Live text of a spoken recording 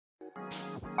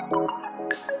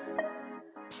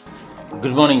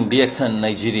Good morning, DXN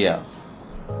Nigeria.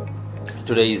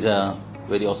 Today is a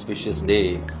very auspicious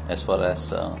day as far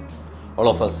as all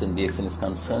of us in DXN is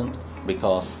concerned,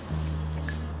 because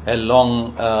a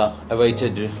long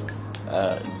awaited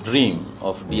dream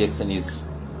of DXN is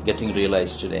getting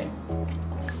realized today,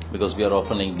 because we are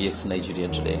opening DXN Nigeria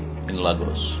today in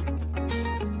Lagos.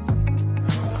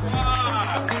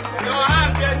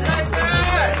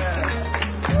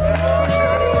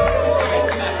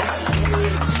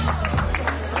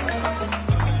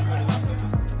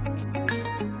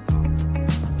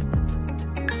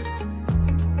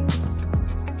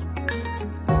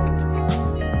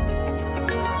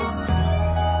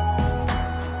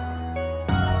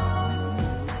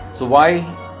 So why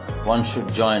one should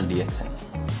join DXN,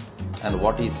 and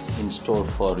what is in store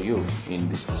for you in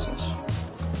this business?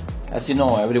 As you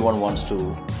know, everyone wants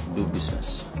to do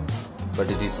business, but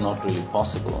it is not really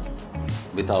possible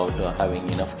without having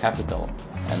enough capital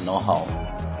and know-how.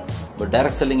 But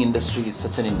direct selling industry is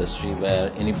such an industry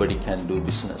where anybody can do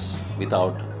business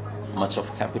without much of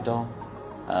capital,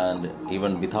 and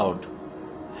even without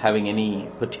having any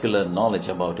particular knowledge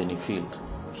about any field.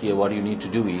 Here what you need to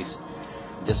do is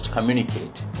just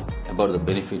communicate about the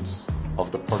benefits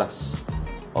of the products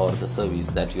or the service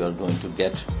that you are going to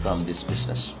get from this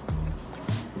business.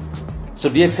 So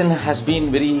DXN has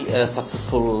been very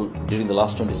successful during the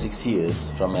last 26 years.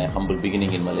 From a humble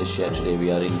beginning in Malaysia, today we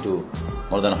are into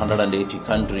more than 180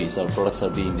 countries. Our products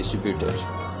are being distributed,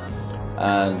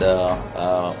 and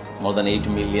more than 8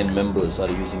 million members are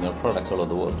using our products all over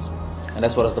the world. And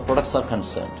as far as the products are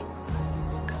concerned,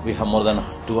 we have more than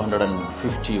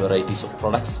 250 varieties of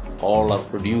products. All are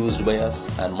produced by us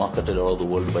and marketed all over the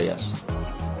world by us.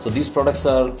 So these products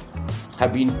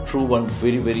have been proven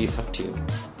very, very effective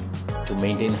to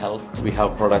maintain health. We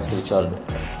have products which are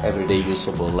everyday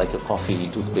usable, like a coffee,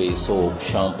 toothpaste, soap,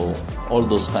 shampoo, all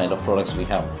those kind of products we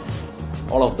have.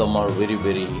 All of them are very,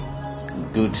 very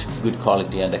good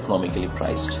quality and economically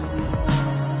priced.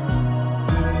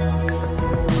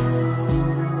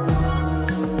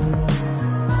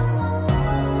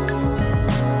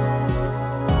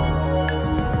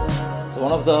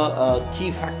 One of the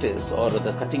key factors or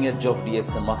the cutting edge of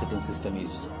DXN marketing system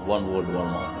is one word, one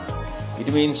mouth.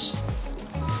 It means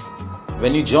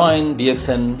when you join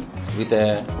DXN with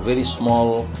a very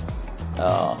small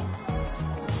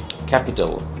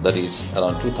capital, that is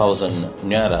around 2,000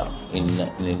 naira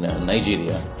in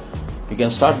Nigeria, you can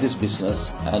start this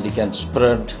business and you can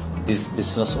spread this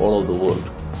business all over the world.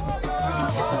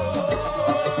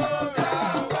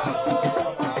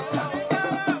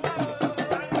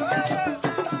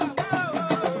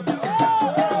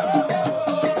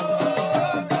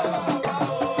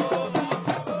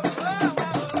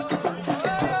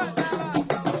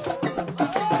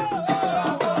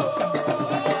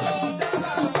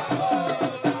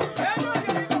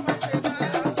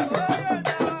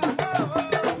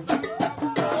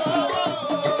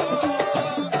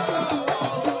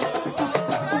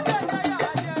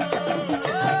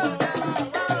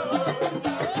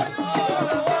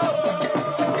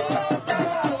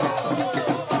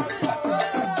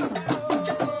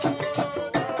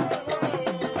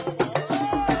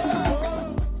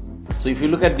 So if you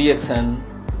look at DXN,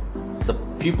 the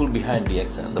people behind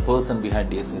DXN, the person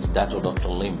behind DXN is Dr.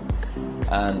 Lim,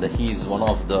 and he is one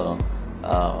of the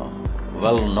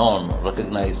well-known,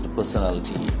 recognized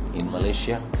personality in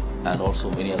Malaysia and also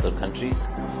many other countries.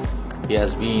 He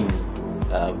has been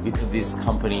with this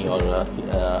company, or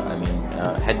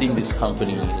heading this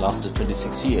company last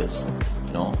 26 years,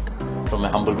 from a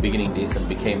humble beginning days, and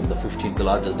became the 15th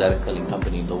largest direct selling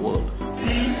company in the world.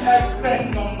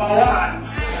 DXN #1.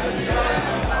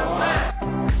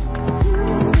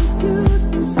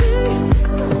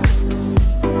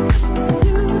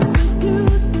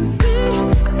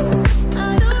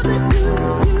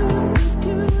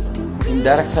 In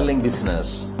direct selling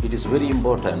business, it is very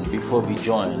important before we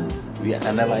join, we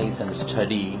analyze and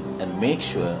study and make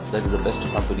sure that is the best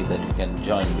company that you can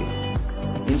join with.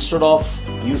 Instead of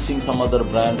using some other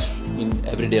brands in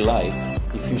everyday life,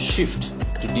 if you shift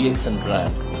to DXN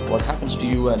brand, what happens to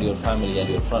you and your family and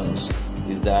your friends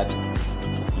is that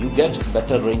you get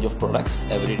better range of products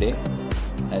every day,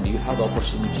 and you have the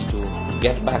opportunity to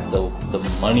get back the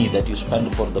money that you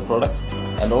spend for the products,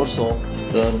 and also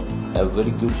earn a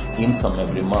very good income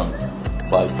every month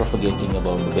by propagating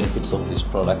about the benefits of these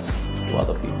products to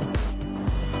other people.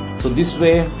 So this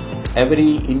way,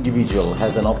 every individual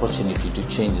has an opportunity to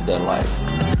change their life.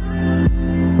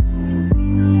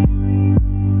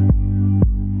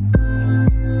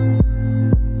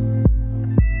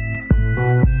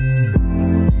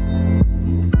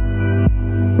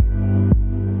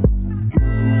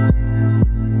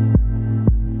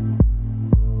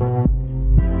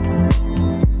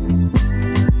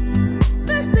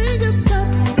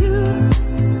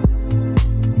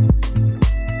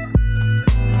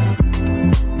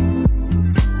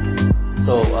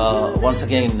 Once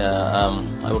again,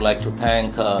 I would like to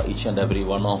thank each and every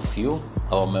one of you,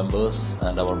 our members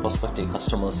and our prospective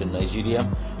customers in Nigeria,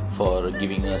 for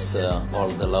giving us all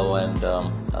the love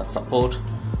and support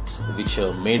which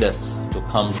made us to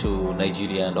come to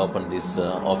Nigeria and open this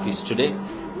office today.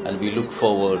 And we look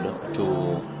forward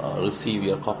to receive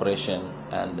your cooperation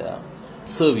and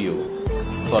serve you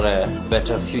for a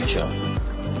better future.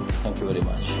 Thank you very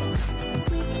much.